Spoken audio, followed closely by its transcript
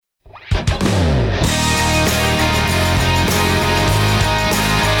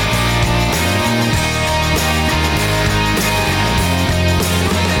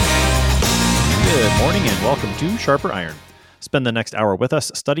to Sharper Iron. Spend the next hour with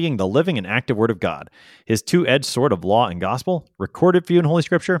us studying the living and active Word of God, His two-edged sword of law and gospel, recorded for you in Holy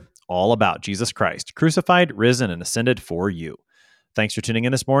Scripture, all about Jesus Christ, crucified, risen, and ascended for you. Thanks for tuning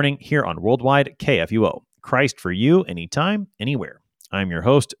in this morning here on Worldwide KFUO. Christ for you, anytime, anywhere. I'm your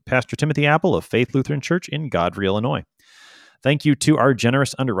host, Pastor Timothy Apple of Faith Lutheran Church in Godfrey, Illinois. Thank you to our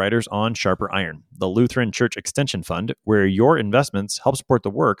generous underwriters on Sharper Iron, the Lutheran Church Extension Fund, where your investments help support the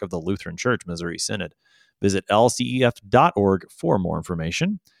work of the Lutheran Church Missouri Synod. Visit lcef.org for more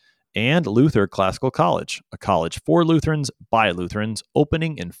information. And Luther Classical College, a college for Lutherans by Lutherans,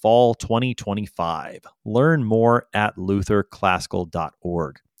 opening in fall 2025. Learn more at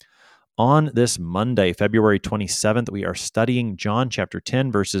lutherclassical.org. On this Monday, February 27th, we are studying John chapter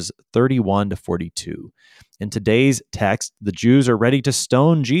 10, verses 31 to 42. In today's text, the Jews are ready to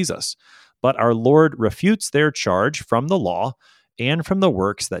stone Jesus, but our Lord refutes their charge from the law and from the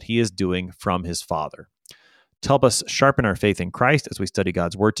works that he is doing from his Father. To help us sharpen our faith in Christ as we study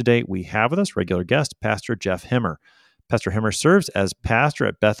God's Word today, we have with us regular guest, Pastor Jeff Hemmer. Pastor Hemmer serves as pastor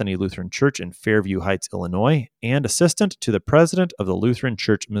at Bethany Lutheran Church in Fairview Heights, Illinois, and assistant to the president of the Lutheran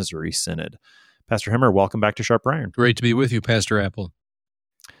Church Missouri Synod. Pastor Hemmer, welcome back to Sharper Iron. Great to be with you, Pastor Apple.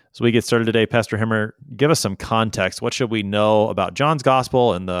 So we get started today. Pastor Hemmer, give us some context. What should we know about John's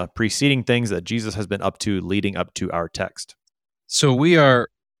Gospel and the preceding things that Jesus has been up to leading up to our text? So we're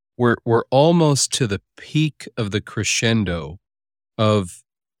almost to the peak of the crescendo of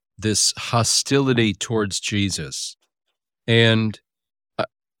this hostility towards Jesus. And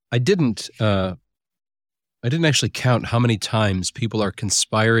I didn't actually count how many times people are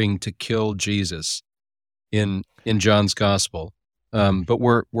conspiring to kill Jesus in John's Gospel, but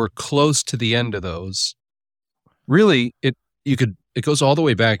we're close to the end of those. Really, it goes all the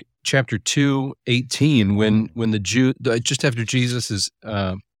way back, chapter 2:18, when the Jew, just after Jesus is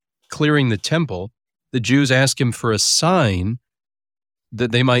clearing the temple, the Jews ask him for a sign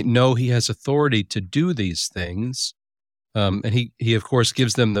that they might know he has authority to do these things. And he of course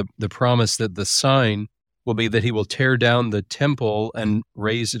gives them the promise that the sign will be that he will tear down the temple and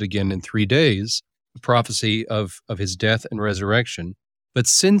raise it again in 3 days, a prophecy of his death and resurrection. But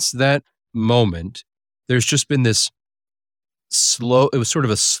since that moment, there's just been this it was sort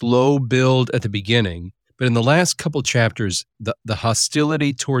of a slow build at the beginning, but in the last couple chapters, the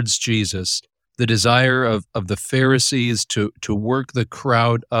hostility towards Jesus, the desire of the Pharisees to work the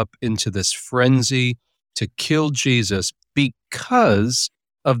crowd up into this frenzy to kill Jesus because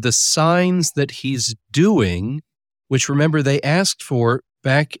of the signs that he's doing, which remember they asked for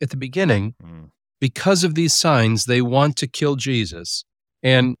back at the beginning. Because of these signs, they want to kill Jesus.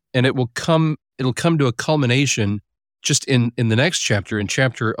 And it'll come to a culmination just in the next chapter, in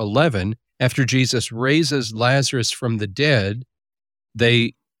chapter 11, after Jesus raises Lazarus from the dead.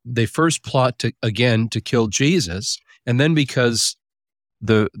 They first plot to kill Jesus, and then because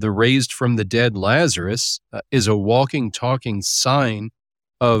the raised from the dead Lazarus is a walking, talking sign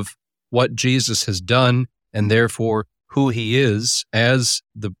of what Jesus has done, and therefore who he is as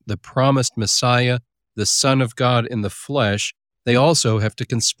the promised Messiah, the Son of God in the flesh, they also have to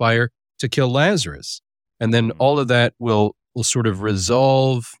conspire to kill Lazarus. And then all of that will sort of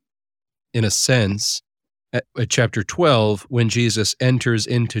resolve, in a sense, at chapter 12, when Jesus enters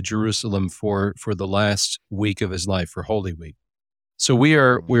into Jerusalem for the last week of his life, for Holy Week. So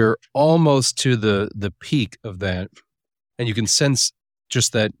we're almost to the peak of that, and you can sense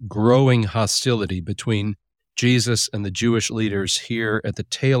just that growing hostility between Jesus and the Jewish leaders here at the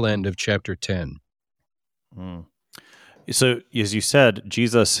tail end of chapter 10. So, as you said,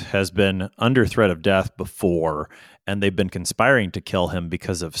 Jesus has been under threat of death before, and they've been conspiring to kill him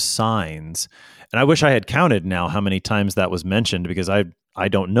because of signs. And I wish I had counted now how many times that was mentioned, because I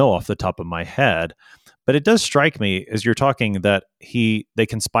don't know off the top of my head. But it does strike me, as you're talking, that they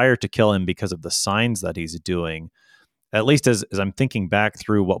conspire to kill him because of the signs that he's doing. At least as I'm thinking back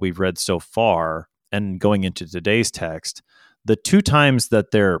through what we've read so far and going into today's text, the 2 times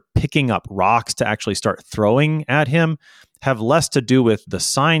that they're picking up rocks to actually start throwing at him have less to do with the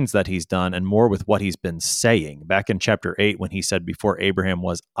signs that he's done and more with what he's been saying. Back in chapter 8, when he said, before Abraham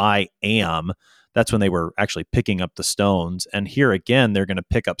was, I am, that's when they were actually picking up the stones. And here again, they're going to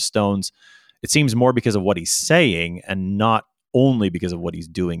pick up stones, it seems, more because of what he's saying and not only because of what he's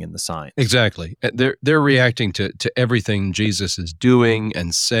doing in the signs. Exactly. They're reacting to everything Jesus is doing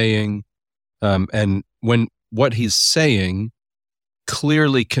and saying. And when what he's saying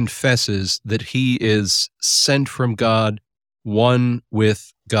clearly confesses that he is sent from God, one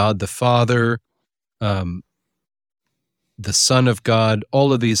with God the Father, the Son of God,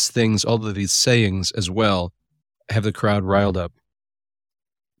 all of these things, all of these sayings as well, have the crowd riled up.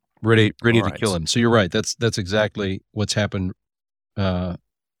 ready All to right. kill him. So you're right. That's exactly what's happened at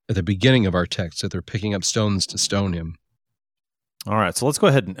the beginning of our text, that they're picking up stones to stone him. All right, so let's go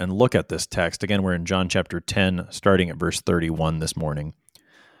ahead and look at this text. Again, we're in John chapter 10, starting at verse 31 this morning.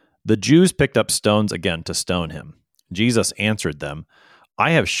 The Jews picked up stones again to stone him. Jesus answered them,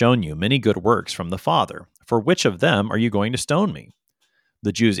 I have shown you many good works from the Father. For which of them are you going to stone me?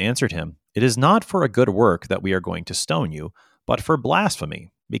 The Jews answered him, It is not for a good work that we are going to stone you, but for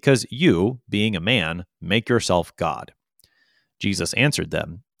blasphemy, because you, being a man, make yourself God. Jesus answered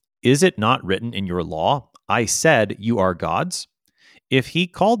them, Is it not written in your law, I said you are gods? If he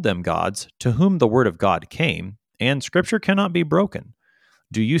called them gods, to whom the word of God came, and Scripture cannot be broken,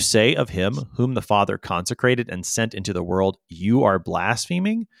 do you say of him whom the Father consecrated and sent into the world, you are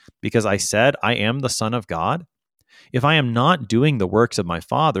blaspheming, because I said I am the Son of God? If I am not doing the works of my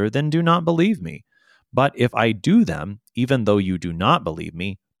Father, then do not believe me. But if I do them, even though you do not believe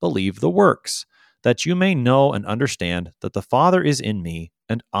me, believe the works, that you may know and understand that the Father is in me,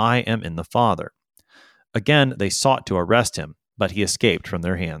 and I am in the Father. Again, they sought to arrest him, but he escaped from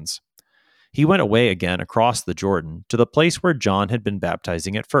their hands. He went away again across the Jordan to the place where John had been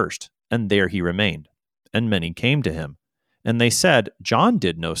baptizing at first, and there he remained. And many came to him. And they said, John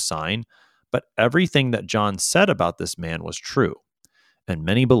did no sign, but everything that John said about this man was true. And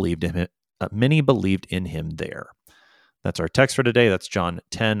many believed in him there. That's our text for today. That's John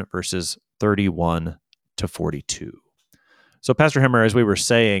 10, verses 31 to 42. So, Pastor Hemmer, as we were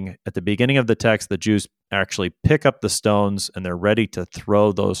saying at the beginning of the text, the Jews actually pick up the stones and they're ready to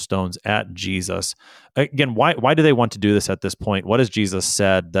throw those stones at Jesus. Again, why do they want to do this at this point? What has Jesus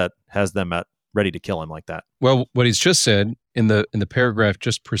said that has them ready to kill him like that? Well, what he's just said in the paragraph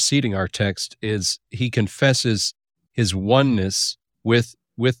just preceding our text is he confesses his oneness with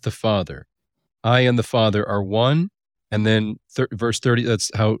the Father. I and the Father are one, and then verse 30, that's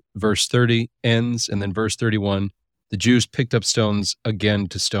how verse 30 ends, and then verse 31, the Jews picked up stones again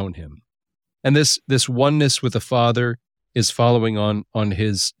to stone him. And this oneness with the Father is following on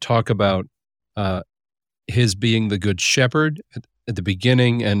his talk about his being the good shepherd at the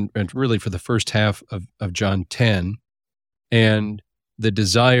beginning and really for the first half of John 10, and the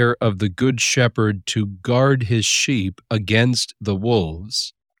desire of the good shepherd to guard his sheep against the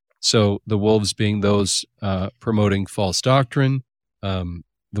wolves. So the wolves being those promoting false doctrine, the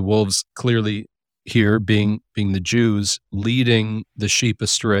wolves clearly here being the Jews leading the sheep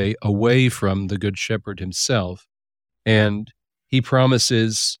astray away from the good shepherd himself. And he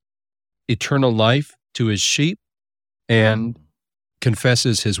promises eternal life to his sheep and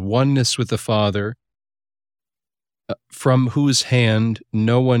confesses his oneness with the Father, from whose hand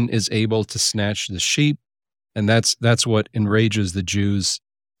no one is able to snatch the sheep. And that's what enrages the Jews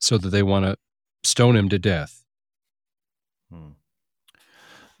so that they want to stone him to death.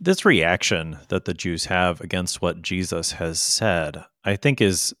 This reaction that the Jews have against what Jesus has said, I think,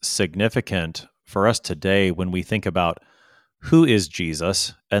 is significant for us today when we think about who is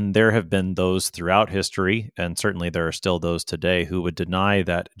Jesus. And there have been those throughout history, and certainly there are still those today who would deny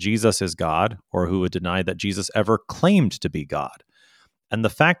that Jesus is God, or who would deny that Jesus ever claimed to be God. And the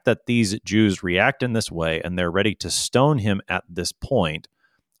fact that these Jews react in this way and they're ready to stone him at this point,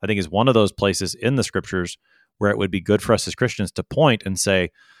 I think is one of those places in the Scriptures where it would be good for us as Christians to point and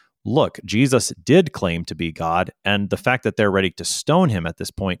say, look, Jesus did claim to be God, and the fact that they're ready to stone him at this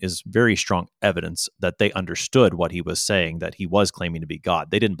point is very strong evidence that they understood what he was saying, that he was claiming to be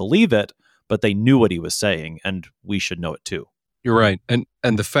God. They didn't believe it, but they knew what he was saying, and we should know it too. You're right. And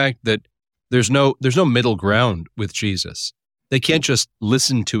the fact that there's no middle ground with Jesus. They can't just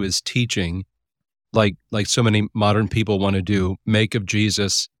listen to his teaching like so many modern people want to do, make of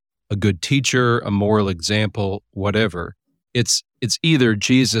Jesus a good teacher, a moral example, whatever. It's either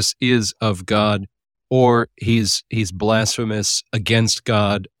Jesus is of God or he's blasphemous, against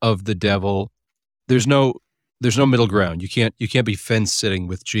God, of the devil. There's no middle ground. You can't be fence sitting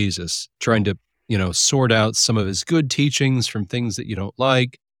with Jesus, trying to, sort out some of his good teachings from things that you don't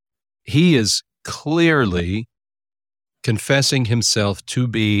like. He is clearly confessing himself to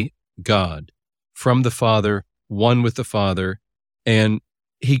be God, from the Father, one with the Father, and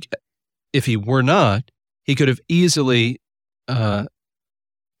if he were not, he could have easily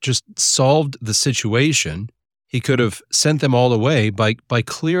just solved the situation. He could have sent them all away by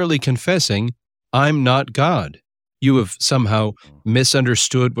clearly confessing, I'm not God. You have somehow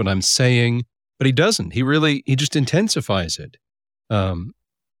misunderstood what I'm saying, but he doesn't. He just intensifies it. Well,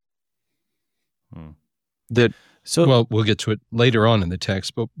 we'll get to it later on in the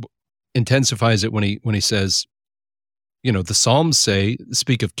text, but intensifies it when he says, the Psalms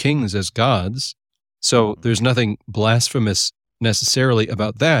speak of kings as gods. So there's nothing blasphemous necessarily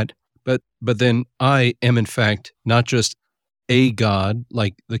about that, but then I am in fact not just a God,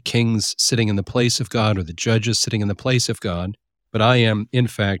 like the kings sitting in the place of God or the judges sitting in the place of God, but I am in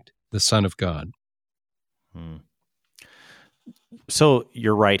fact the Son of God. Hmm. So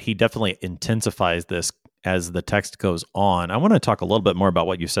you're right. He definitely intensifies this as the text goes on. I want to talk a little bit more about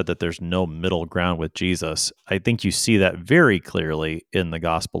what you said, that there's no middle ground with Jesus. I think you see that very clearly in the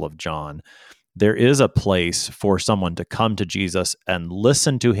Gospel of John. There is a place for someone to come to Jesus and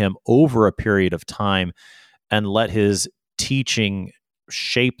listen to him over a period of time and let his teaching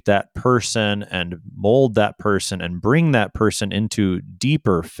shape that person and mold that person and bring that person into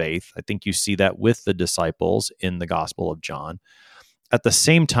deeper faith. I think you see that with the disciples in the Gospel of John. At the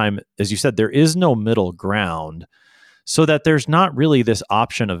same time, as you said, there is no middle ground, so that there's not really this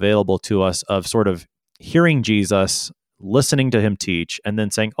option available to us of sort of hearing Jesus, listening to him teach, and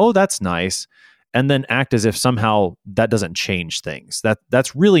then saying, oh, that's nice, and then act as if somehow that doesn't change things.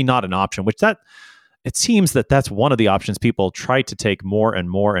 That's really not an option, which that it seems that that's one of the options people try to take more and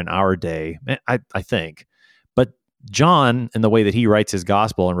more in our day, I think. But John, in the way that he writes his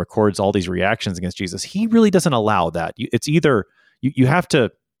gospel and records all these reactions against Jesus, he really doesn't allow that. It's either you have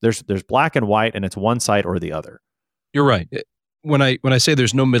to, there's black and white, and it's one side or the other. You're right. When I say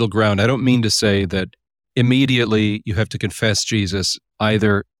there's no middle ground, I don't mean to say that immediately you have to confess Jesus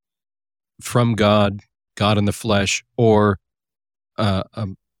either from God in the flesh, or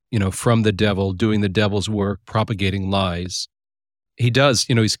from the devil, doing the devil's work, propagating lies. He does,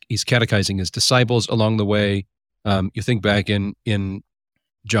 he's catechizing his disciples along the way. You think back in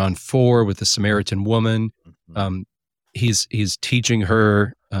John 4 with the Samaritan woman. He's teaching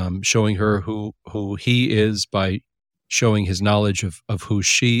her, showing her who he is by showing his knowledge of who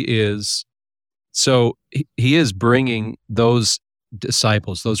she is. So he is bringing those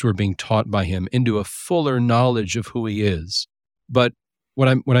disciples, those who are being taught by him, into a fuller knowledge of who he is. But what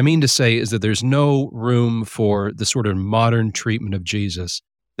I mean to say is that there's no room for the sort of modern treatment of Jesus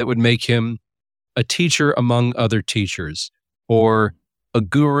that would make him a teacher among other teachers, or a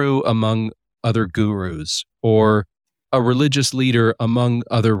guru among other gurus, or a religious leader among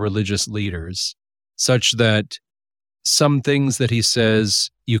other religious leaders, such that some things that he says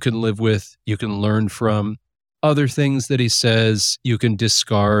you can live with, you can learn from. Other things that he says you can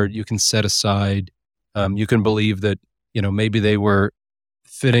discard, you can set aside. You can believe that, maybe they were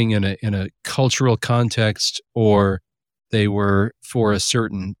fitting in a cultural context, or they were for a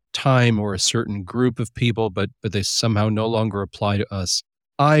certain time or a certain group of people, but they somehow no longer apply to us.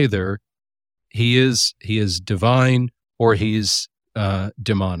 Either he is divine, or he's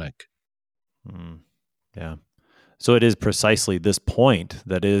demonic. Yeah. So it is precisely this point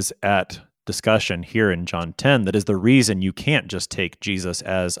that is at discussion here in John 10 that is the reason you can't just take Jesus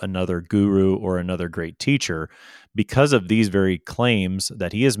as another guru or another great teacher, because of these very claims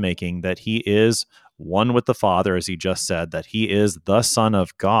that he is making, that he is one with the Father, as he just said, that he is the Son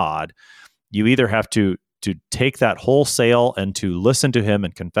of God. You either have to take that wholesale and to listen to him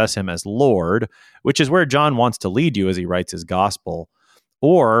and confess him as Lord, which is where John wants to lead you as he writes his gospel,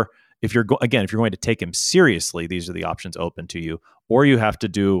 or if you're going to take him seriously, these are the options open to you, or you have to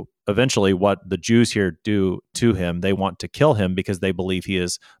do eventually what the Jews here do to him. They want to kill him because they believe he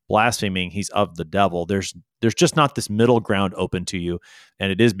is blaspheming. He's of the devil. There's just not this middle ground open to you.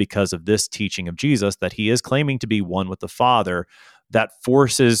 And it is because of this teaching of Jesus that he is claiming to be one with the Father that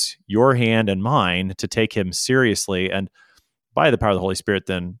forces your hand and mine to take him seriously, and by the power of the Holy Spirit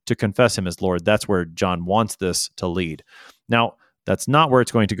then to confess him as Lord. That's where John wants this to lead. Now, that's not where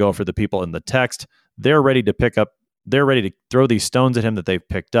it's going to go for the people in the text. They're ready to throw these stones at him that they've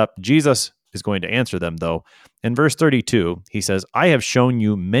picked up. Jesus is going to answer them, though. In verse 32, he says, I have shown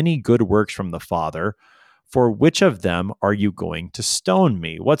you many good works from the Father. For which of them are you going to stone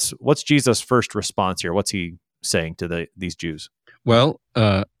me? What's Jesus' first response here? What's he saying to these Jews? Well,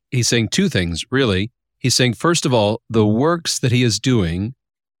 he's saying two things, really. He's saying, first of all, the works that he is doing,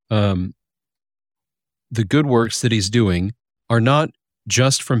 the good works that he's doing, are not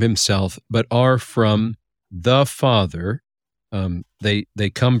just from himself, but are from the Father. They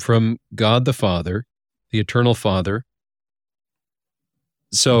come from God the Father, the eternal Father.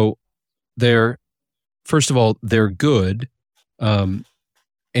 So first of all, they're good, and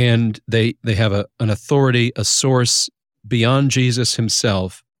they have an authority, a source beyond Jesus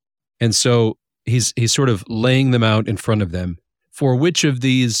himself. And so he's sort of laying them out in front of them. For which of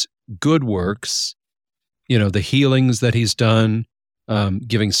these good works, the healings that he's done,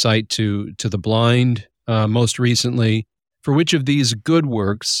 giving sight to the blind, most recently, for which of these good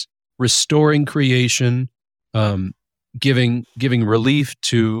works, restoring creation, giving relief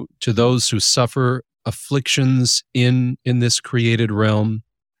to those who suffer afflictions in this created realm.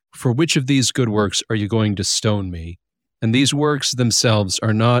 For which of these good works are you going to stone me? And these works themselves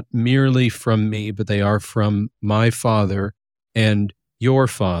are not merely from me, but they are from my Father and your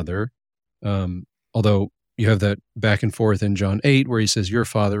Father. Although you have that back and forth in John 8 where he says your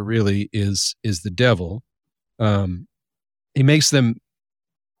father really is the devil. He makes them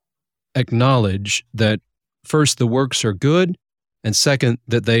acknowledge that first, the works are good, and second,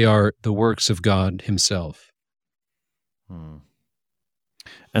 that they are the works of God himself.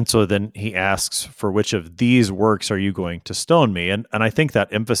 And so then he asks, for which of these works are you going to stone me? And I think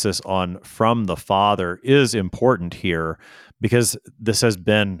that emphasis on from the Father is important here, because this has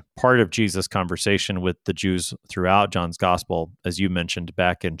been part of Jesus' conversation with the Jews throughout John's gospel. As you mentioned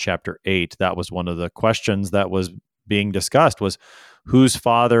back in chapter 8, that was one of the questions that was being discussed, was whose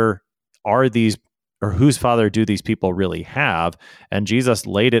father are these, or whose father do these people really have? And Jesus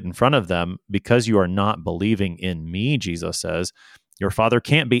laid it in front of them. Because you are not believing in me, Jesus says, your father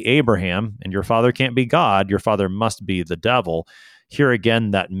can't be Abraham, and your father can't be God. Your father must be the devil. Here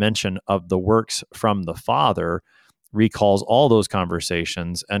again, that mention of the works from the Father recalls all those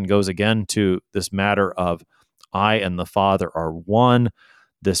conversations and goes again to this matter of I and the Father are one.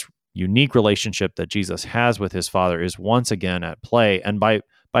 This unique relationship that Jesus has with his Father is once again at play. And by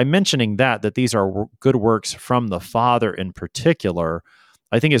mentioning that these are good works from the Father in particular,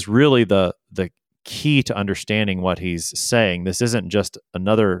 I think is really the key to understanding what he's saying. This isn't just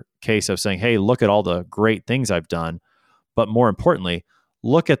another case of saying, hey, look at all the great things I've done, but more importantly,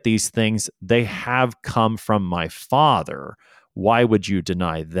 look at these things. They have come from my Father. Why would you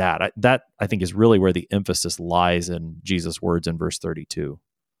deny that? That, I think, is really where the emphasis lies in Jesus' words in verse 32.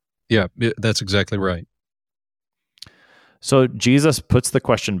 Yeah, that's exactly right. So Jesus puts the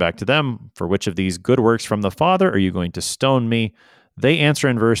question back to them, for which of these good works from the Father are you going to stone me? They answer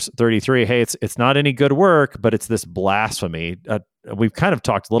in verse 33, hey, it's not any good work, but it's this blasphemy. We've kind of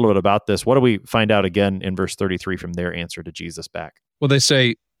talked a little bit about this. What do we find out again in verse 33 from their answer to Jesus back? Well, they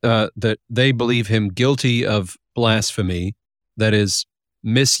say that they believe him guilty of blasphemy, that is,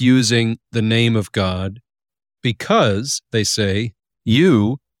 misusing the name of God, because, they say,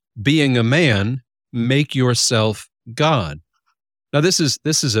 you, being a man, make yourself God. Now, this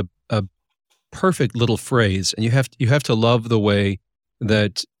is a perfect little phrase, and you have to love the way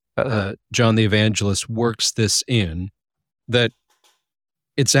that John the Evangelist works this in, that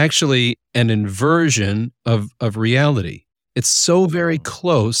it's actually an inversion of reality. It's so very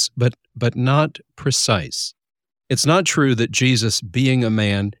close, but not precise. It's not true that Jesus, being a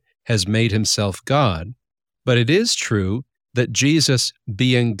man, has made himself God, but it is true that Jesus,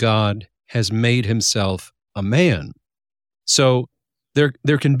 being God, has made himself a man. So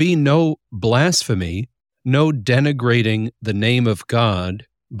there can be no blasphemy, no denigrating the name of God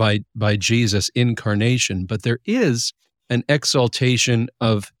by Jesus' incarnation, but there is an exaltation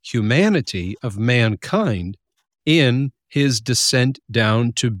of humanity, of mankind, in his descent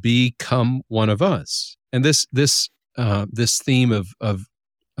down to become one of us. And this theme of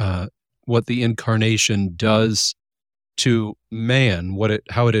what the incarnation does to man,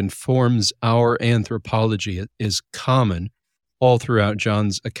 how it informs our anthropology, is common all throughout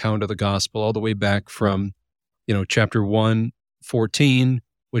John's account of the gospel, all the way back from, chapter 1:14,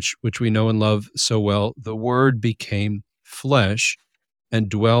 which we know and love so well. The Word became flesh and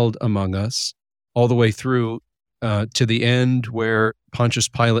dwelled among us, all the way through to the end where Pontius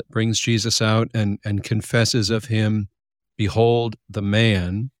Pilate brings Jesus out and confesses of him, behold the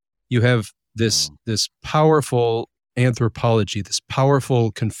man. You have this powerful anthropology, this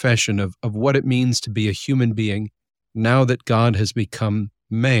powerful confession of what it means to be a human being now that God has become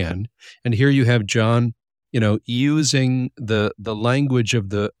man. And here you have John, using the language of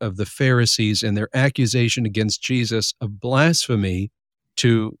the Pharisees and their accusation against Jesus of blasphemy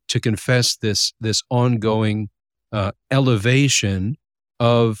to confess this ongoing elevation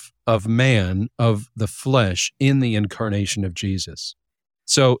of man, of the flesh, in the incarnation of Jesus.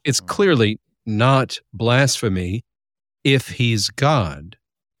 So it's clearly not blasphemy if he's God.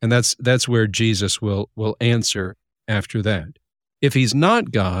 And that's where Jesus will answer after that. If he's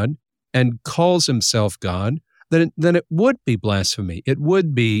not God and calls himself God, then it would be blasphemy. It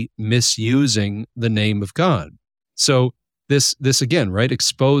would be misusing the name of God. So this again, right,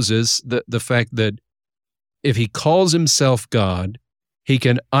 exposes the fact that if he calls himself God, he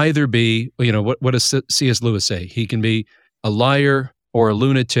can either be, what does C.S. Lewis say? He can be a liar or a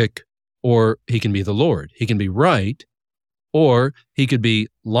lunatic, or he can be the Lord. He can be right, or he could be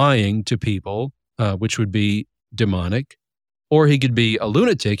lying to people, which would be demonic, or he could be a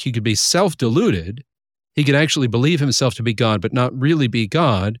lunatic. He could be self-deluded. He could actually believe himself to be God, but not really be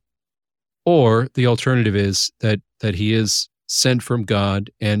God. or the alternative is that he is sent from God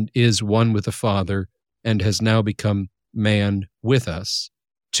and is one with the Father and has now become man with us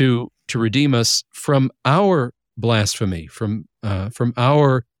to redeem us from our blasphemy, from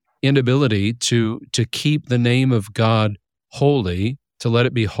our inability to keep the name of God holy, to let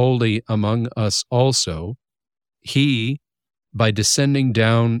it be holy among us also. He, by descending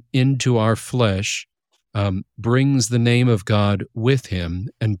down into our flesh, brings the name of God with him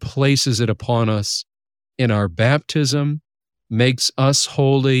and places it upon us in our baptism, makes us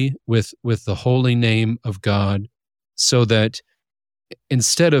holy with the holy name of God, so that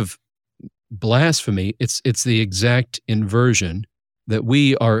instead of blasphemy, it's the exact inversion, that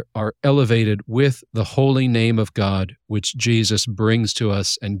we are elevated with the holy name of God, which Jesus brings to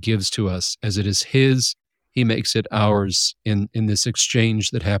us and gives to us as it is his. He makes it ours in this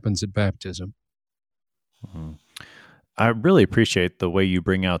exchange that happens at baptism. Mhm. I really appreciate the way you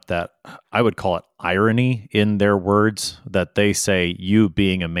bring out that, I would call it irony in their words, that they say, you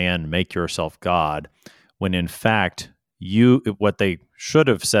being a man, make yourself God, when in fact, what they should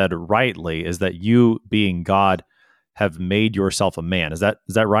have said rightly is that you being God have made yourself a man. Is that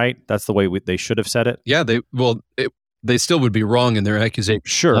right? That's the way they should have said it? Yeah, they still would be wrong in their accusation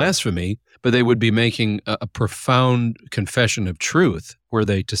Sure. of blasphemy, but they would be making a profound confession of truth were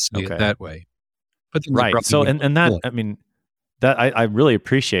they to say it that way. But right. So, and that, I mean, that I really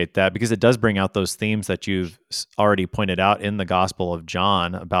appreciate that, because it does bring out those themes that you've already pointed out in the Gospel of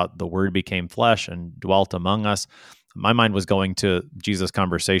John about the Word became flesh and dwelt among us. My mind was going to Jesus'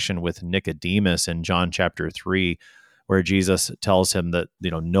 conversation with Nicodemus in John chapter 3, where Jesus tells him that,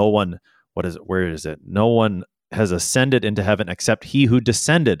 no one, no one has ascended into heaven except he who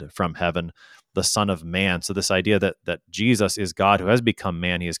descended from heaven, the Son of Man. So this idea that Jesus is God who has become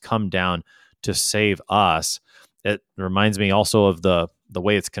man, he has come down to save us. It reminds me also of the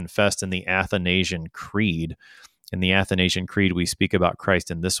way it's confessed in the Athanasian Creed. In the Athanasian Creed, we speak about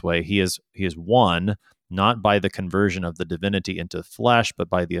Christ in this way: He is one, not by the conversion of the divinity into flesh, but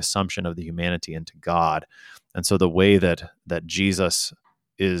by the assumption of the humanity into God. And so the way that Jesus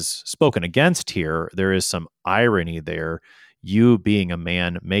is spoken against here, there is some irony there. You being a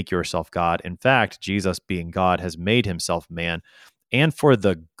man, make yourself God. In fact, Jesus being God has made himself man, and for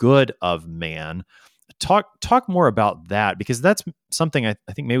the good of man. Talk more about that, because that's something I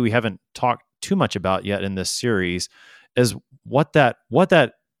think maybe we haven't talked too much about yet in this series, is what that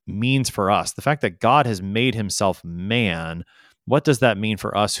means for us. The fact that God has made himself man, what does that mean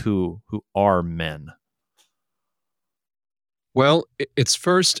for us who are men? Well, it's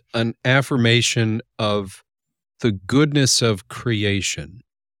first an affirmation of the goodness of creation,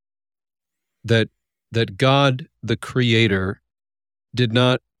 that God, the creator, did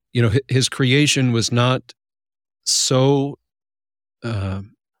not, his creation was not so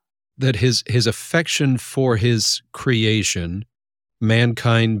that his affection for his creation,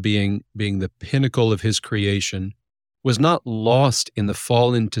 mankind being the pinnacle of his creation, was not lost in the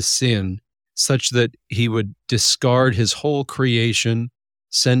fall into sin, such that he would discard his whole creation,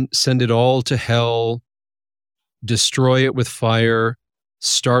 send it all to hell, destroy it with fire,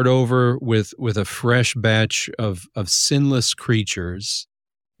 start over with a fresh batch of sinless creatures.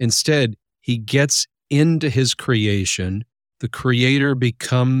 Instead, he gets into his creation. The creator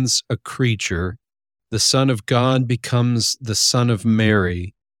becomes a creature. The Son of God becomes the Son of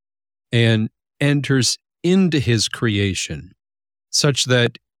Mary and enters into his creation, such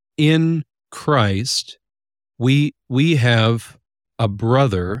that in Christ we have a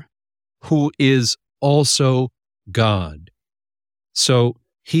brother who is also God. So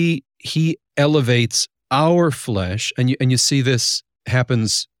he elevates our flesh, and you see this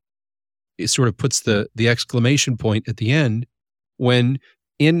happens. It sort of puts the exclamation point at the end when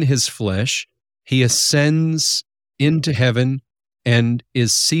in his flesh he ascends into heaven and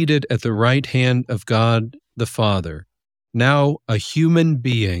is seated at the right hand of God the Father. Now a human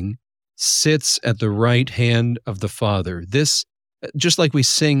being sits at the right hand of the Father. This, just like we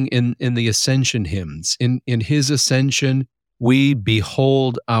sing in the ascension hymns, in his ascension we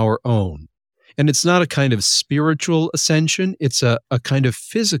behold our own. And it's not a kind of spiritual ascension, it's a kind of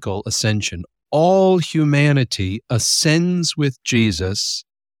physical ascension. All humanity ascends with Jesus.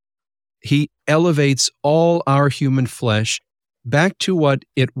 He elevates all our human flesh back to what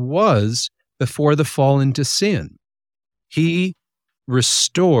it was before the fall into sin. He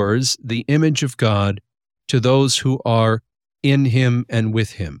restores the image of God to those who are in him and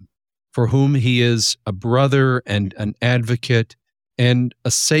with him, for whom he is a brother and an advocate and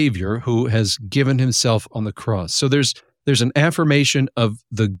a savior who has given himself on the cross. So there's an affirmation of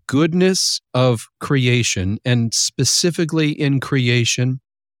the goodness of creation, and specifically in creation,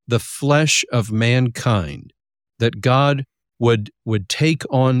 the flesh of mankind, that God would take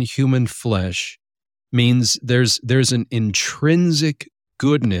on human flesh, means there's an intrinsic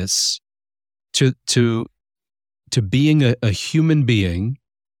goodness to being a human being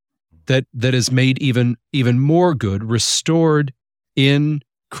that is made even more good, restored in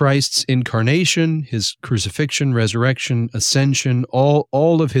Christ's incarnation, his crucifixion, resurrection, ascension,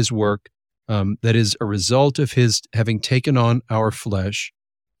 all of his work that is a result of his having taken on our flesh.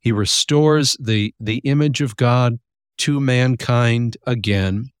 He restores the image of God to mankind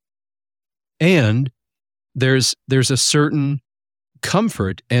again. And there's a certain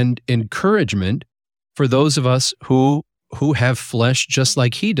comfort and encouragement for those of us who have flesh just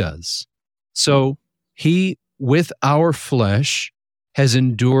like he does. So he, with our flesh, has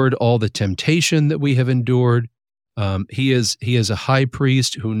endured all the temptation that we have endured. He is a high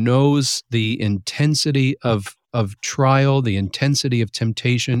priest who knows the intensity of trial, the intensity of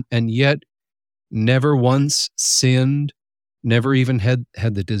temptation, and yet never once sinned, never even had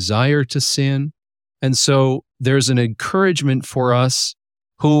the desire to sin. And so there's an encouragement for us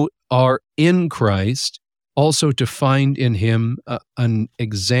who are in Christ also to find in him an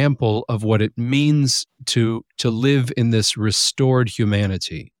example of what it means to live in this restored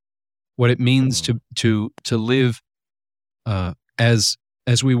humanity, what it means to live as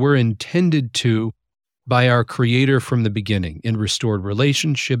we were intended to by our Creator from the beginning, in restored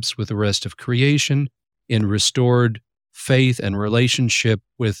relationships with the rest of creation, in restored faith and relationship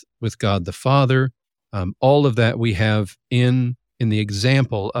with God the Father. All of that we have in the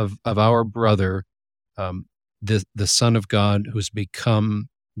example of our brother, the Son of God, who's become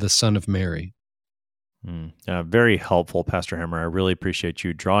the Son of Mary. Very helpful, Pastor Hemmer. I really appreciate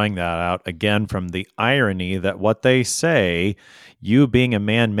you drawing that out again from the irony that what they say, you being a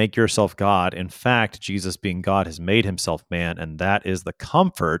man, make yourself God. In fact, Jesus being God has made himself man, and that is the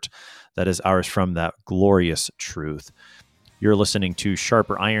comfort that is ours from that glorious truth. You're listening to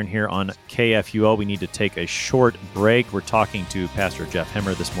Sharper Iron here on KFUO. We need to take a short break. We're talking to Pastor Jeff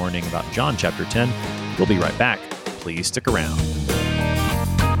Hemmer this morning about John chapter 10. We'll be right back. Please stick around.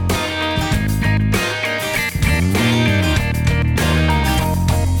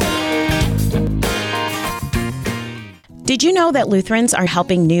 Did you know that Lutherans are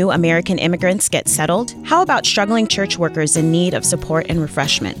helping new American immigrants get settled? How about struggling church workers in need of support and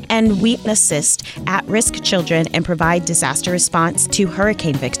refreshment? And we assist at-risk children and provide disaster response to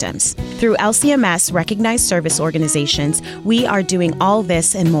hurricane victims. Through LCMS recognized service organizations, we are doing all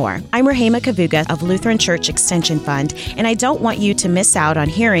this and more. I'm Rahema Kavuga of Lutheran Church Extension Fund, and I don't want you to miss out on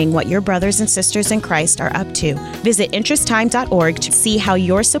hearing what your brothers and sisters in Christ are up to. Visit interesttime.org to see how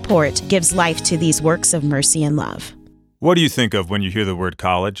your support gives life to these works of mercy and love. What do you think of when you hear the word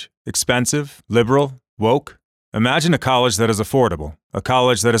college? Expensive? Liberal? Woke? Imagine a college that is affordable, a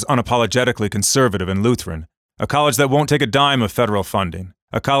college that is unapologetically conservative and Lutheran, a college that won't take a dime of federal funding,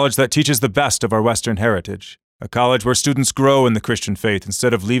 a college that teaches the best of our Western heritage, a college where students grow in the Christian faith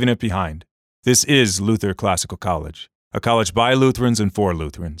instead of leaving it behind. This is Luther Classical College, a college by Lutherans and for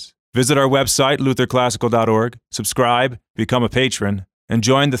Lutherans. Visit our website, lutherclassical.org, subscribe, become a patron, and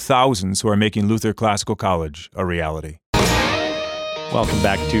join the thousands who are making Luther Classical College a reality. Welcome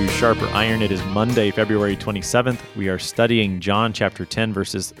back to Sharper Iron. It is Monday, February 27th. We are studying John chapter 10,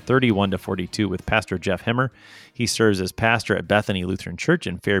 verses 31 to 42 with Pastor Jeff Hemmer. He serves as pastor at Bethany Lutheran Church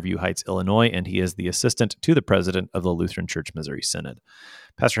in Fairview Heights, Illinois, and he is the assistant to the president of the Lutheran Church Missouri Synod.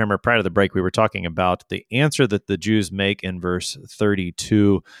 Pastor Hemmer, prior to the break, we were talking about the answer that the Jews make in verse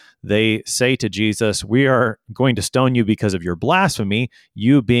 32. They say to Jesus, "We are going to stone you because of your blasphemy.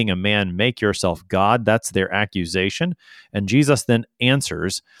 You being a man, make yourself God." That's their accusation. And Jesus then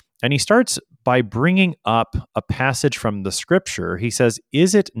answers, and he starts by bringing up a passage from the scripture. He says,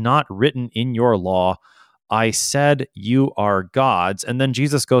 "Is it not written in your law, I said you are gods?" And then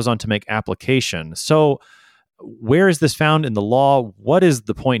Jesus goes on to make application. So where is this found in the law? What is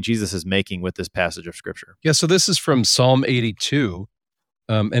the point Jesus is making with this passage of scripture? Yeah, so this is from Psalm 82,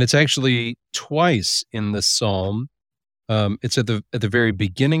 and it's actually twice in the psalm. It's at the very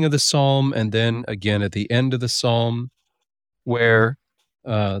beginning of the psalm, and then again at the end of the psalm, where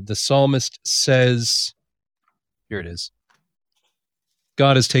the psalmist says, here it is,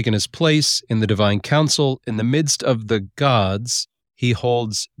 "God has taken his place in the divine council. In the midst of the gods, he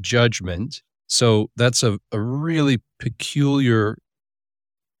holds judgment." So that's a really peculiar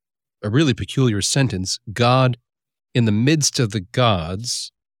sentence. God in the midst of the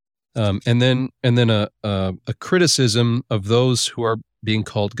gods, and then a criticism of those who are being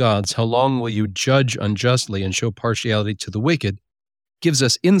called gods. How long will you judge unjustly and show partiality to the wicked? Gives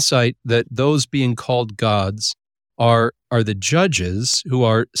us insight that those being called gods are are the judges who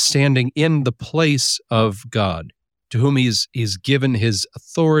are standing in the place of God, to whom he's given his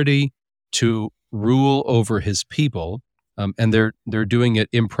authority to rule over his people, and they're doing it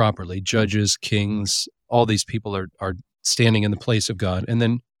improperly. Judges, kings, all these people are standing in the place of God. And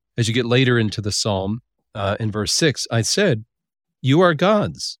then as you get later into the psalm, in verse 6, I said, "You are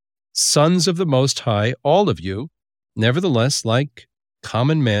gods, sons of the Most High, all of you. Nevertheless, like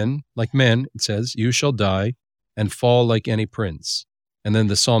common men, like men, it says, you shall die and fall like any prince." And then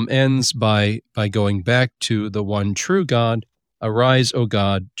the psalm ends by going back to the one true God. "Arise, O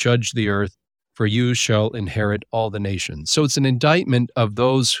God, judge the earth, for you shall inherit all the nations." So it's an indictment of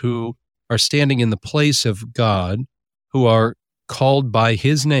those who are standing in the place of God, who are called by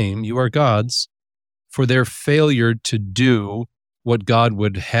his name, "You are gods," for their failure to do what God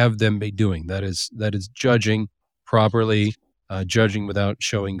would have them be doing. That is judging properly, judging without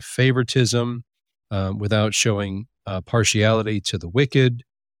showing favoritism, without showing partiality to the wicked.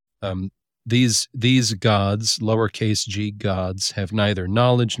 These gods, lowercase g gods, have neither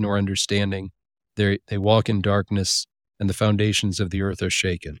knowledge nor understanding. They walk in darkness, and the foundations of the earth are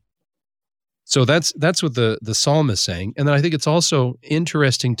shaken. So that's what the psalm is saying. And then I think it's also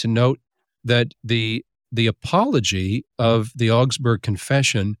interesting to note that the apology of the Augsburg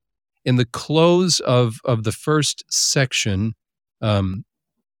Confession, in the close of the first section,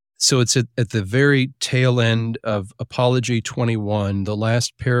 so it's at the very tail end of Apology 21, the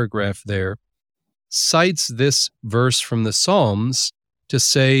last paragraph there, cites this verse from the Psalms to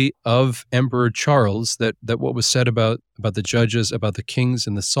say of Emperor Charles that what was said about the judges, about the kings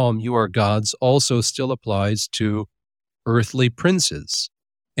in the psalm, "You are gods," also still applies to earthly princes.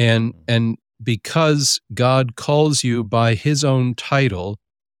 And because God calls you by his own title,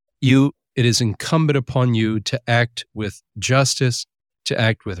 it is incumbent upon you to act with justice, to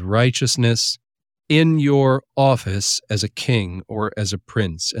act with righteousness in your office as a king or as a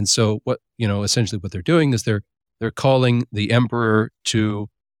prince. And so essentially what they're doing is they're calling the emperor to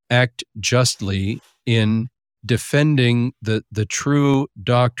act justly in defending the true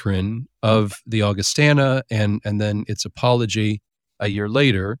doctrine of the Augustana and then its apology a year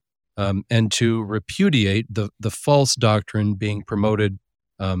later, and to repudiate the false doctrine being promoted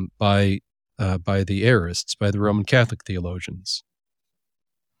by the Arists, by the Roman Catholic theologians.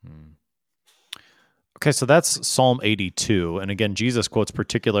 Okay, so that's Psalm 82. And again, Jesus quotes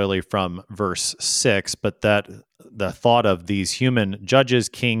particularly from verse 6, but that the thought of these human judges,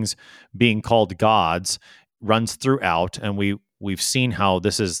 kings being called gods runs throughout. And we've seen how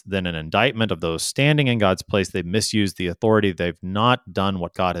this is then an indictment of those standing in God's place. They've misused the authority. They've not done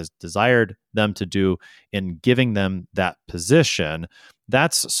what God has desired them to do in giving them that position.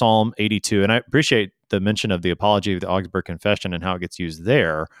 That's Psalm 82. And I appreciate the mention of the Apology of the Augsburg Confession and how it gets used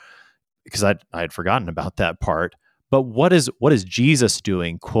there, because I had forgotten about that part. But what is Jesus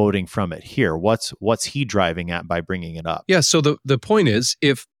doing quoting from it here? What's he driving at by bringing it up? Yeah, so the point is,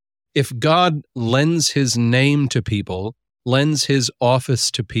 if God lends his name to people, lends his office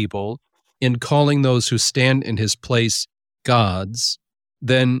to people in calling those who stand in his place gods,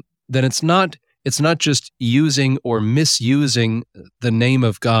 then it's not just using or misusing the name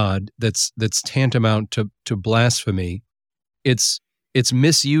of God that's tantamount to blasphemy. It's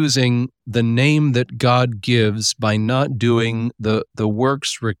misusing the name that God gives by not doing the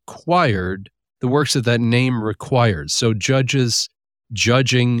works required, the works that name requires. So judges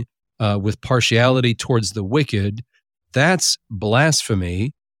judging with partiality towards the wicked, that's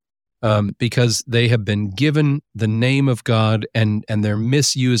blasphemy, because they have been given the name of God and they're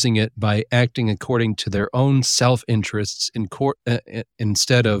misusing it by acting according to their own self-interests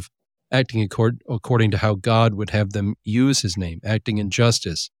instead of acting according to how God would have them use his name, acting in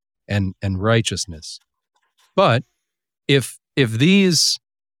justice and righteousness. But if these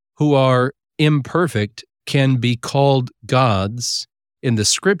who are imperfect can be called gods in the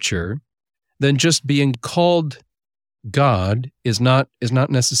scripture, then just being called God is not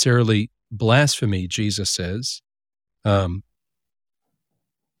necessarily blasphemy, Jesus says. And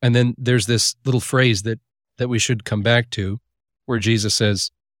then there's this little phrase that we should come back to where Jesus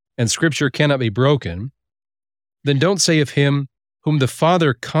says, "And scripture cannot be broken." Then don't say of him whom the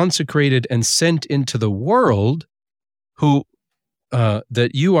Father consecrated and sent into the world,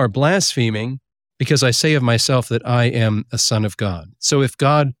 that you are blaspheming, because I say of myself that I am a son of God. So if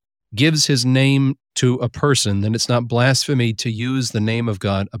God gives his name to a person, then it's not blasphemy to use the name of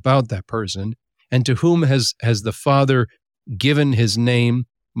God about that person. And to whom has the Father given his name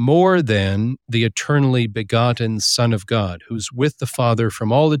more than the eternally begotten Son of God, who's with the Father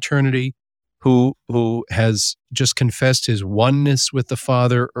from all eternity, who has just confessed his oneness with the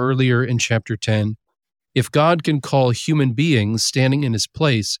Father earlier in chapter 10, if God can call human beings standing in his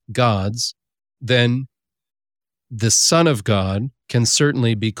place gods, then the Son of God can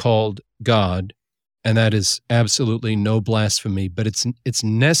certainly be called God, and that is absolutely no blasphemy, but it's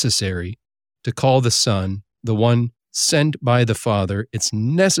necessary to call the Son, the one sent by the Father, it's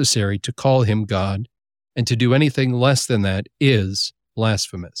necessary to call him God, and to do anything less than that is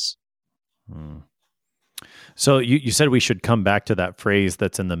blasphemous. So you said we should come back to that phrase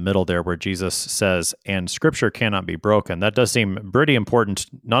that's in the middle there where Jesus says, and Scripture cannot be broken. That does seem pretty important,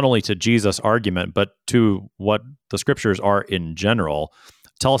 not only to Jesus' argument, but to what the Scriptures are in general.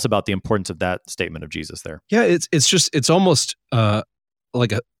 Tell us about the importance of that statement of Jesus there. Yeah, it's almost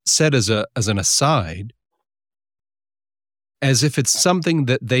like said as an aside, as if it's something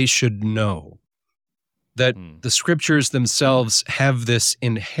that they should know, that the Scriptures themselves have this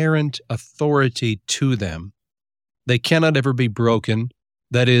inherent authority to them. They cannot ever be broken.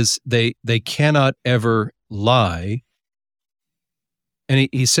 That is, they cannot ever lie. And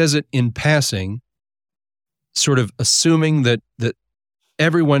he says it in passing, sort of assuming that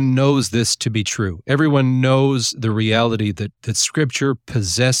everyone knows this to be true. Everyone knows the reality that Scripture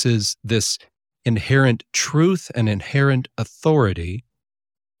possesses this inherent truth and inherent authority,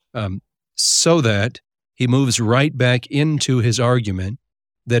 so that he moves right back into his argument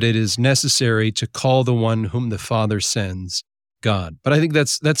that it is necessary to call the one whom the Father sends God. But I think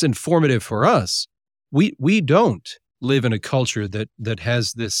that's informative for us. We don't live in a culture that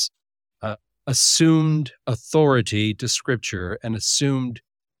has this assumed authority to Scripture and assumed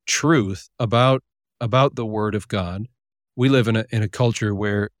truth about the Word of God. We live in a culture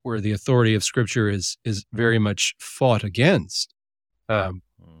where the authority of Scripture is very much fought against.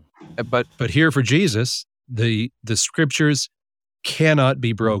 But here for Jesus, the Scriptures cannot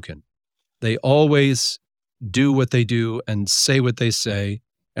be broken. They always do what they do and say what they say,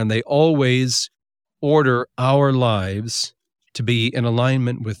 and they always order our lives to be in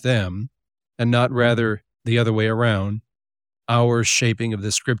alignment with them, and not rather the other way around, our shaping of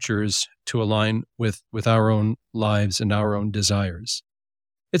the Scriptures to align with our own lives and our own desires.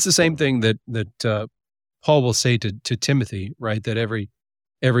 It's the same thing that Paul will say to Timothy, right? That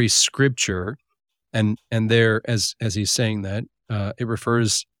every Scripture, and there, as he's saying that, it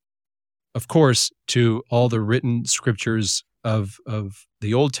refers, of course, to all the written Scriptures of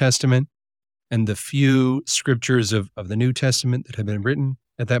the Old Testament and the few Scriptures of the New Testament that have been written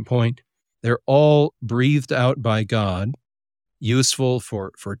at that point. They're all breathed out by God, useful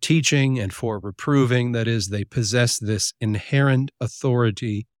for teaching and for reproving. That is, they possess this inherent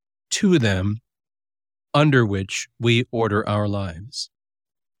authority to them under which we order our lives.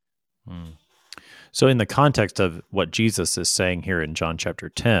 So in the context of what Jesus is saying here in John chapter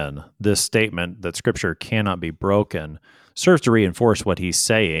 10, this statement that Scripture cannot be broken serves to reinforce what he's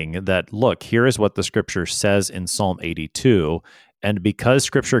saying, that, look, here is what the Scripture says in Psalm 82, and because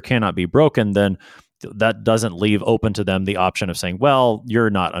Scripture cannot be broken, then that doesn't leave open to them the option of saying, well, you're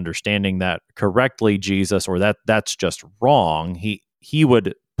not understanding that correctly, Jesus, or that's just wrong. He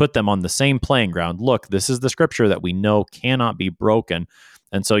would put them on the same playing ground. Look, this is the Scripture that we know cannot be broken.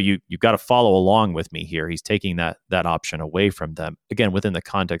 And so you've got to follow along with me here. He's taking that option away from them, again, within the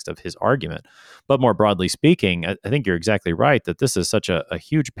context of his argument. But more broadly speaking, I think you're exactly right that this is such a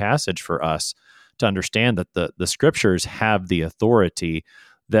huge passage for us to understand that the Scriptures have the authority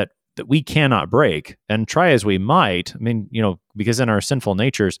that we cannot break. And try as we might, I mean, because in our sinful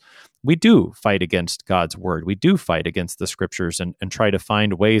natures, we do fight against God's Word. We do fight against the Scriptures and try to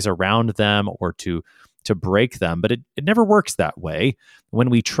find ways around them or to break them, but it never works that way. When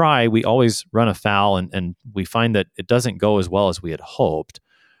we try, we always run afoul and we find that it doesn't go as well as we had hoped.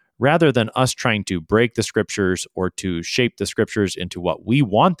 Rather than us trying to break the Scriptures or to shape the Scriptures into what we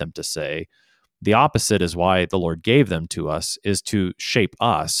want them to say, the opposite is why the Lord gave them to us, is to shape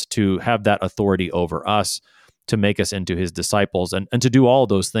us, to have that authority over us, to make us into his disciples, and to do all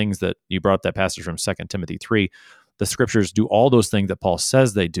those things that you brought up that passage from 2 Timothy 3. The Scriptures do all those things that Paul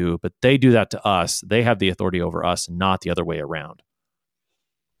says they do, but they do that to us. They have the authority over us, not the other way around.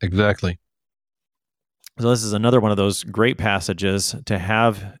 Exactly. So this is another one of those great passages to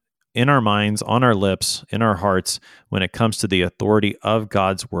have in our minds, on our lips, in our hearts, when it comes to the authority of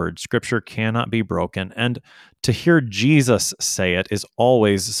God's Word. Scripture cannot be broken. And to hear Jesus say it is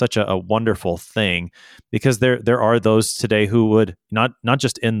always such a wonderful thing, because there are those today who would, not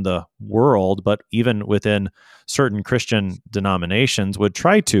just in the world, but even within certain Christian denominations, would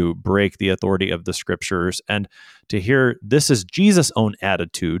try to break the authority of the Scriptures. And to hear this is Jesus' own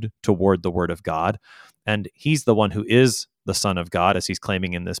attitude toward the Word of God, and he's the one who is the Son of God, as he's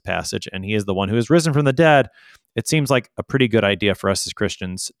claiming in this passage, and he is the one who is risen from the dead, it seems like a pretty good idea for us as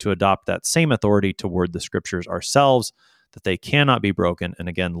Christians to adopt that same authority toward the Scriptures ourselves, that they cannot be broken, and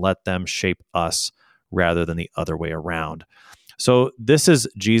again, let them shape us rather than the other way around. So this is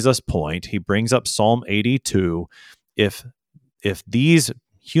Jesus' point. He brings up Psalm 82. If these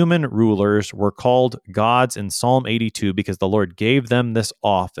human rulers were called gods in Psalm 82 because the Lord gave them this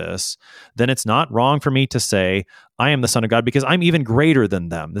office, then it's not wrong for me to say, I am the Son of God because I'm even greater than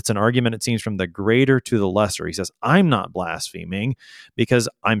them. That's an argument, it seems, from the greater to the lesser. He says, I'm not blaspheming because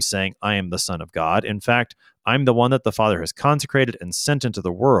I'm saying I am the Son of God. In fact, I'm the one that the Father has consecrated and sent into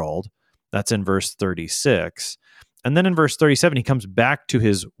the world. That's in verse 36. And then in verse 37, he comes back to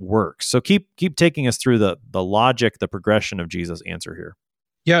his works. So keep taking us through the logic, the progression of Jesus' answer here.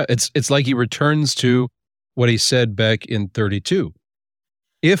 Yeah, it's like he returns to what he said back in 32.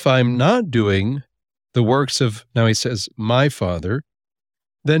 If I'm not doing the works of, now he says, my Father,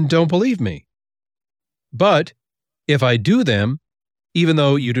 then don't believe me. But if I do them, even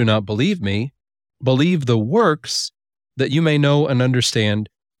though you do not believe me, believe the works, that you may know and understand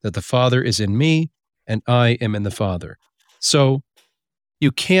that the Father is in me and I am in the Father. So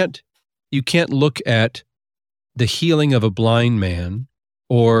you can't look at the healing of a blind man,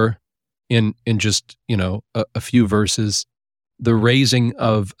 or in just, a few verses, the raising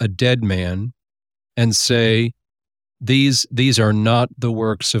of a dead man, and say, these are not the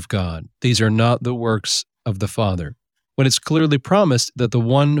works of God. These are not the works of the Father. When it's clearly promised that the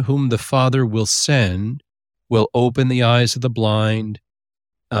one whom the Father will send will open the eyes of the blind,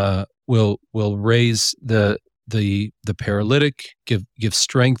 will raise the paralytic, give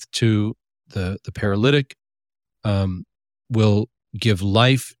strength to the paralytic, will give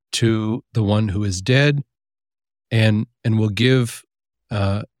life to the one who is dead, and will give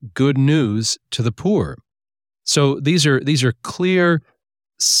good news to the poor. So these are clear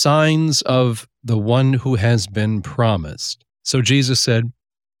signs of the one who has been promised. So Jesus said,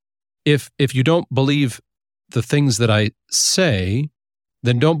 if you don't believe the things that I say,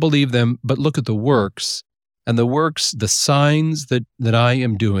 then don't believe them, but look at the works. And the works, the signs that I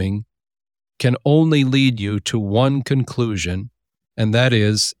am doing, can only lead you to one conclusion, and that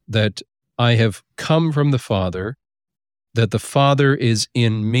is that I have come from the Father, that the Father is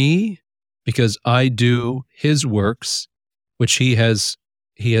in me because I do his works, which he has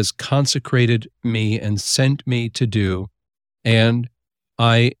consecrated me and sent me to do, and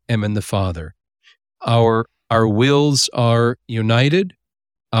I am in the Father. Our wills are united.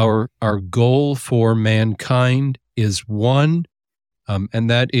 Our goal for mankind is one, and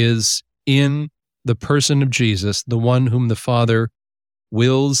that is in the person of Jesus, the one whom the Father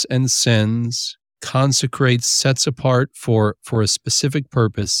wills and sends, consecrates, sets apart for a specific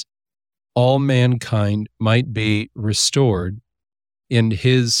purpose. All mankind might be restored in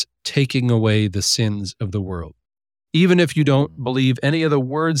his taking away the sins of the world. Even if you don't believe any of the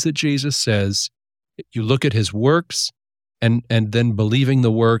words that Jesus says, you look at his works, and then believing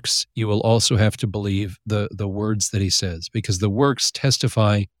the works, you will also have to believe the words that he says, because the works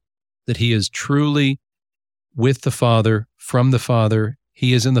testify that he is truly with the Father, from the Father.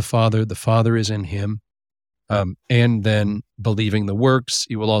 He is in the Father is in him. And then believing the works,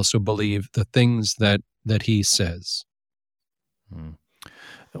 you will also believe the things that he says.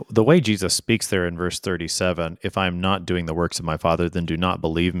 The way Jesus speaks there in verse 37, if I'm not doing the works of my Father, then do not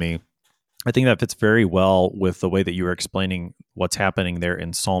believe me. I think that fits very well with the way that you were explaining what's happening there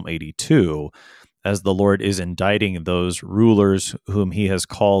in Psalm 82, as the Lord is indicting those rulers whom he has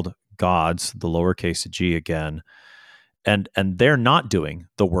called gods, the lowercase g again, and they're not doing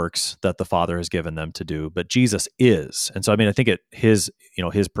the works that the Father has given them to do, but Jesus is. And so, I think his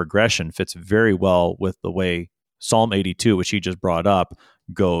progression fits very well with the way Psalm 82, which he just brought up,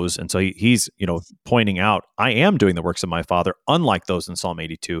 goes. And so he's pointing out, I am doing the works of my Father, unlike those in Psalm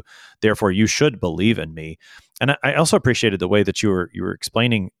 82. Therefore, you should believe in me. And I also appreciated the way that you were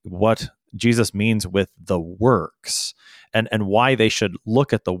explaining what Jesus means with the works and why they should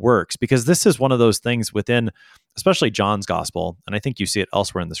look at the works, because this is one of those things within, especially John's gospel, and I think you see it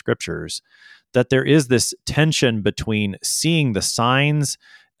elsewhere in the scriptures, that there is this tension between seeing the signs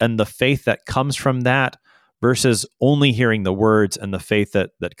and the faith that comes from that versus only hearing the words and the faith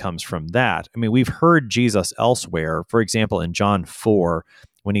that comes from that. We've heard Jesus elsewhere, for example, in John 4,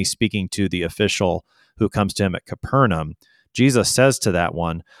 when he's speaking to the official who comes to him at Capernaum, Jesus says to that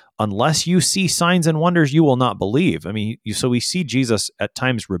one, unless you see signs and wonders, you will not believe. So we see Jesus at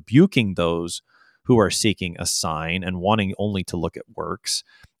times rebuking those who are seeking a sign and wanting only to look at works.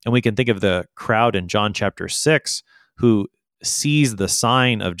 And we can think of the crowd in John chapter 6 who sees the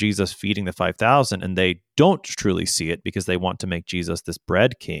sign of Jesus feeding the 5,000 and they don't truly see it because they want to make Jesus this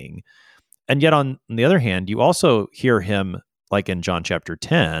bread king. And yet on the other hand, you also hear him, like in John chapter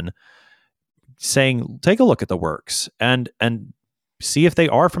 10, saying, take a look at the works and see if they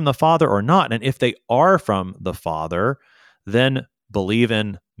are from the Father or not. And if they are from the Father, then believe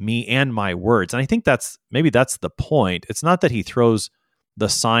in me and my words. And I think that's the point. It's not that he throws the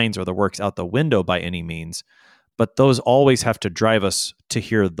signs or the works out the window by any means, but those always have to drive us to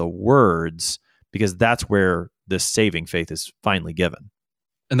hear the words, because that's where this saving faith is finally given.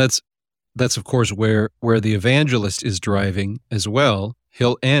 And that's of course where the evangelist is driving as well.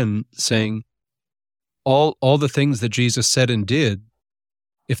 He'll end saying all the things that Jesus said and did,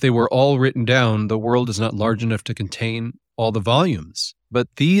 if they were all written down, the world is not large enough to contain all the volumes. But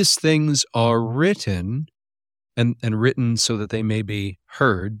these things are written, and written so that they may be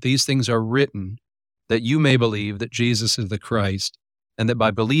heard. These things are written that you may believe that Jesus is the Christ, and that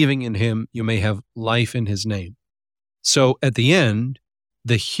by believing in him, you may have life in his name. So at the end,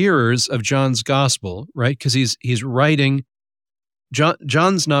 the hearers of John's gospel, right? Because he's writing,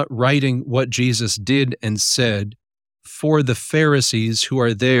 John's not writing what Jesus did and said for the Pharisees who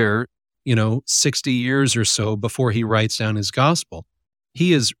are there, 60 years or so before he writes down his gospel.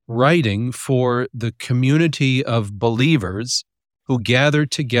 He is writing for the community of believers who gather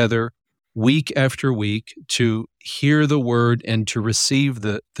together week after week to hear the word and to receive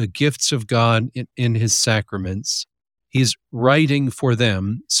the gifts of God in his sacraments. He's writing for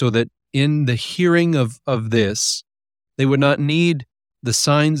them so that in the hearing of this, they would not need the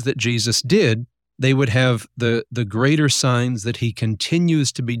signs that Jesus did. They would have the greater signs that he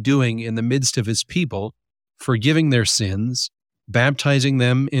continues to be doing in the midst of his people, forgiving their sins, baptizing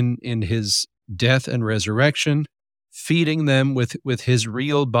them in his death and resurrection, feeding them with his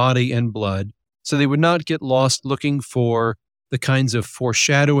real body and blood, so they would not get lost looking for the kinds of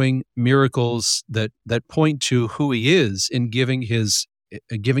foreshadowing miracles that point to who he is in giving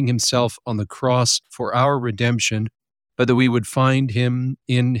himself on the cross for our redemption, but that we would find him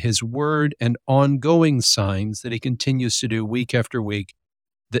in his word and ongoing signs that he continues to do week after week,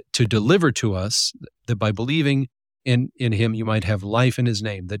 that to deliver to us, that by believing in him you might have life in his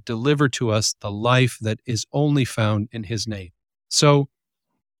name, that deliver to us the life that is only found in his name. So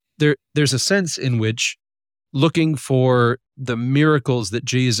there's a sense in which looking for the miracles that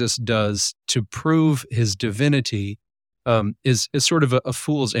Jesus does to prove his divinity is sort of a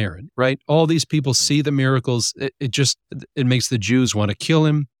fool's errand, right? All these people see the miracles. It makes the Jews want to kill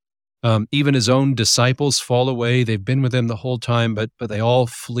him. Even his own disciples fall away. They've been with him the whole time, but they all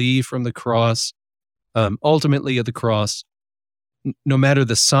flee from the cross. Ultimately at the cross, no matter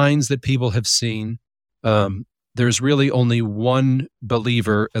the signs that people have seen, there's really only one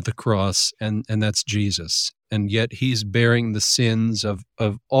believer at the cross, and that's Jesus. And yet he's bearing the sins of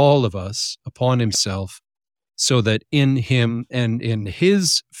all of us upon himself, so that in him and in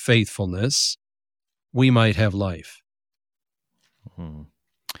his faithfulness, we might have life. Mm-hmm.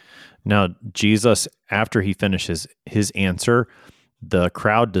 Now, Jesus, after he finishes his answer, the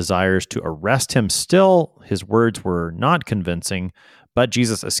crowd desires to arrest him. Still, his words were not convincing, but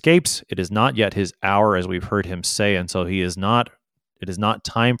Jesus escapes. It is not yet his hour, as we've heard him say, and so it is not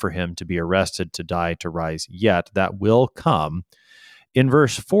time for him to be arrested, to die, to rise yet. That will come. In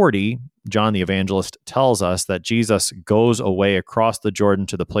verse 40, John the Evangelist tells us that Jesus goes away across the Jordan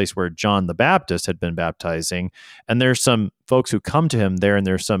to the place where John the Baptist had been baptizing, and there's some folks who come to him there, and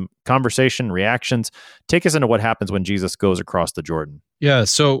there's some conversation, reactions. Take us into what happens when Jesus goes across the Jordan. Yeah,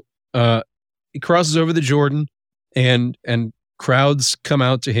 so he crosses over the Jordan, and crowds come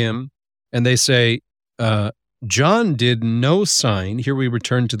out to him, and they say, John did no sign. Here we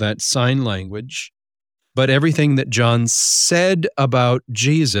return to that sign language. But everything that John said about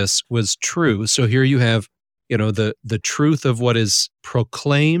Jesus was true. So here you have, the truth of what is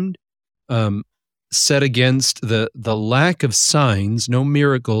proclaimed, set against the lack of signs, no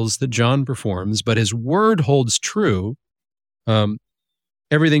miracles that John performs, but his word holds true.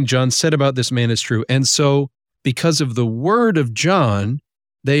 Everything John said about this man is true. And so because of the word of John,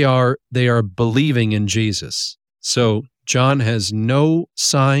 they are believing in Jesus. So John has no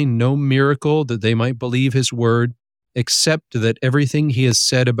sign, no miracle that they might believe his word, except that everything he has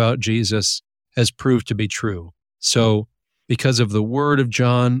said about Jesus has proved to be true. So because of the word of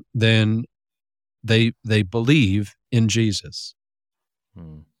John, then they believe in Jesus.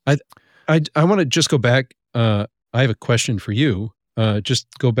 I want to just go back. I have a question for you. Just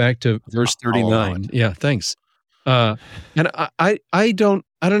go back to verse 39. Yeah, thanks. And I don't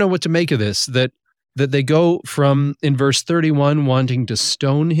know what to make of this, that they go from, in verse 31, wanting to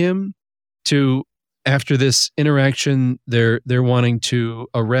stone him, to after this interaction, they're wanting to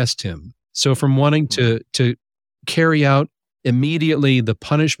arrest him. So from wanting to carry out immediately the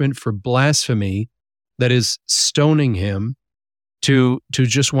punishment for blasphemy, that is stoning him, to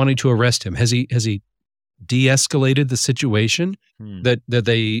just wanting to arrest him. Has he de-escalated the situation that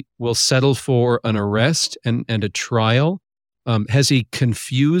they will settle for an arrest and a trial? Has he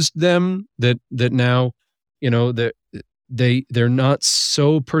confused them that now, that they're not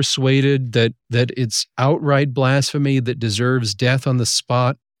so persuaded that it's outright blasphemy that deserves death on the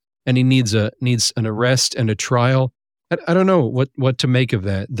spot, and he needs an arrest and a trial? I don't know what to make of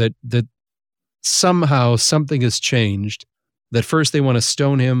that. That somehow something has changed. That first they want to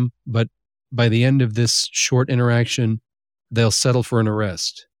stone him, but by the end of this short interaction, they'll settle for an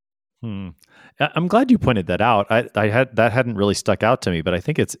arrest. I'm glad you pointed that out. That hadn't really stuck out to me, but I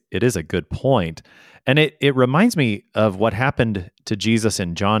think it is a good point. And it reminds me of what happened to Jesus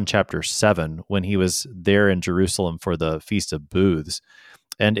in John chapter 7 when he was there in Jerusalem for the Feast of Booths.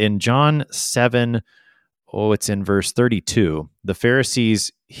 And in John 7, it's in verse 32, the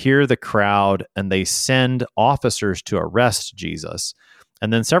Pharisees hear the crowd and they send officers to arrest Jesus.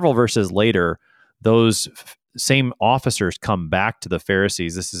 And then several verses later, those same officers come back to the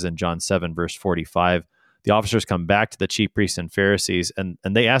Pharisees. This is in John 7, verse 45. The officers come back to the chief priests and Pharisees, and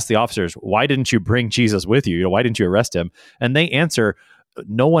they ask the officers, why didn't you bring Jesus with you? Why didn't you arrest him? And they answer,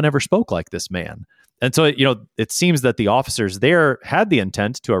 no one ever spoke like this man. And so, it seems that the officers there had the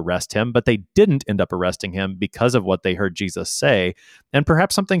intent to arrest him, but they didn't end up arresting him because of what they heard Jesus say. And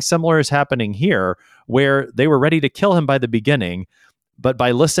perhaps something similar is happening here, where they were ready to kill him by the beginning, but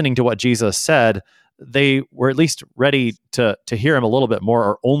by listening to what Jesus said, they were at least ready to hear him a little bit more,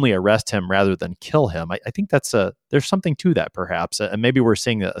 or only arrest him rather than kill him. I think there's something to that, perhaps. And maybe we're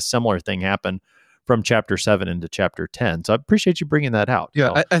seeing a similar thing happen from chapter 7 into chapter 10. So I appreciate you bringing that out.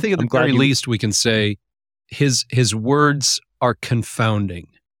 Yeah, I think at the very least we can say his words are confounding.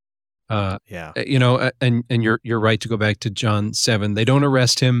 And you're right to go back to John 7. They don't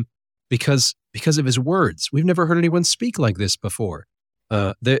arrest him because of his words. We've never heard anyone speak like this before.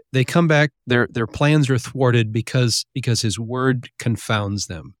 They come back, their plans are thwarted because his word confounds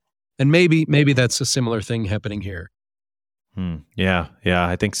them. And maybe that's a similar thing happening here. Yeah.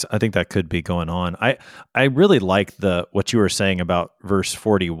 I think that could be going on. I really like what you were saying about verse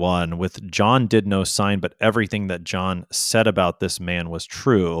 41 with John did no sign, but everything that John said about this man was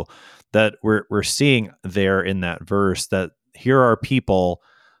true. That we're seeing there in that verse that here are people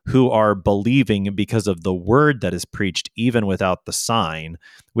who are believing because of the word that is preached, even without the sign,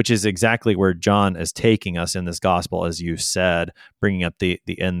 which is exactly where John is taking us in this gospel, as you said, bringing up the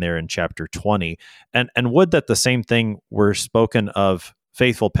end there in chapter 20. And would that the same thing were spoken of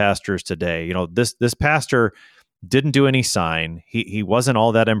faithful pastors today. This pastor didn't do any sign. He wasn't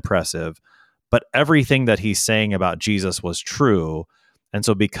all that impressive, but everything that he's saying about Jesus was true. And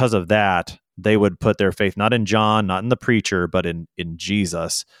so because of that, they would put their faith not in John, not in the preacher, but in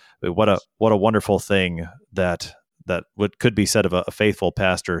Jesus. What a wonderful thing that could be said of a faithful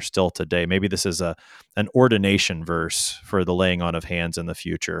pastor still today. Maybe this is an ordination verse for the laying on of hands in the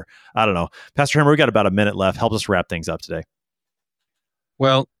future. I don't know. Pastor Hemmer, we got about a minute left. Help us wrap things up today.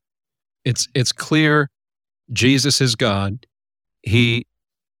 Well, it's clear Jesus is God. He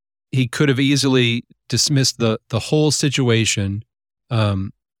could have easily dismissed the whole situation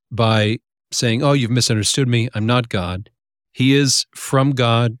by saying, "Oh, you've misunderstood me. I'm not God." He is from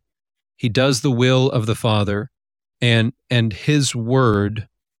God. He does the will of the Father, and his word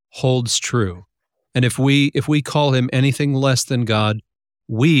holds true. And if we call him anything less than God,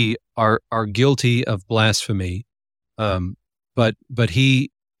 we are guilty of blasphemy. But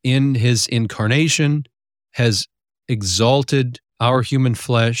he, in his incarnation, has exalted our human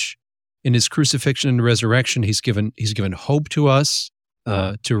flesh. In his crucifixion and resurrection, he's given hope to us.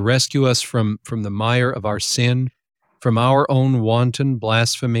 To rescue us from the mire of our sin, from our own wanton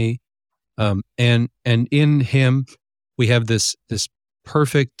blasphemy, and in him we have this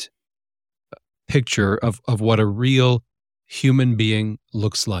perfect picture of what a real human being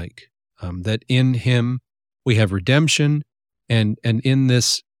looks like. That in him we have redemption, and in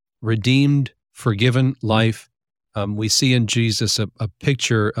this redeemed, forgiven life, we see in Jesus a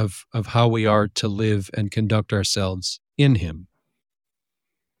picture of how we are to live and conduct ourselves in him.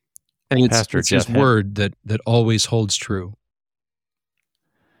 And it's his word that always holds true.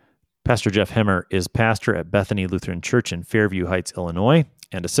 Pastor Jeff Hemmer is pastor at Bethany Lutheran Church in Fairview Heights, Illinois,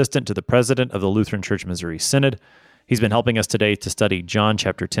 and assistant to the president of the Lutheran Church Missouri Synod. He's been helping us today to study John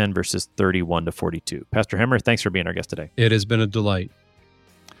chapter 10, verses 31 to 42. Pastor Hemmer, thanks for being our guest today. It has been a delight.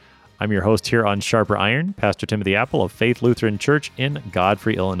 I'm your host here on Sharper Iron, Pastor Timothy Apple of Faith Lutheran Church in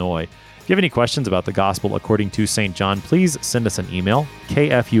Godfrey, Illinois. If you have any questions about the Gospel according to St. John, please send us an email,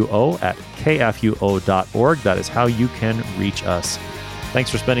 kfuo@kfuo.org. That is how you can reach us.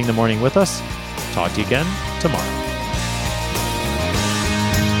 Thanks for spending the morning with us. Talk to you again tomorrow.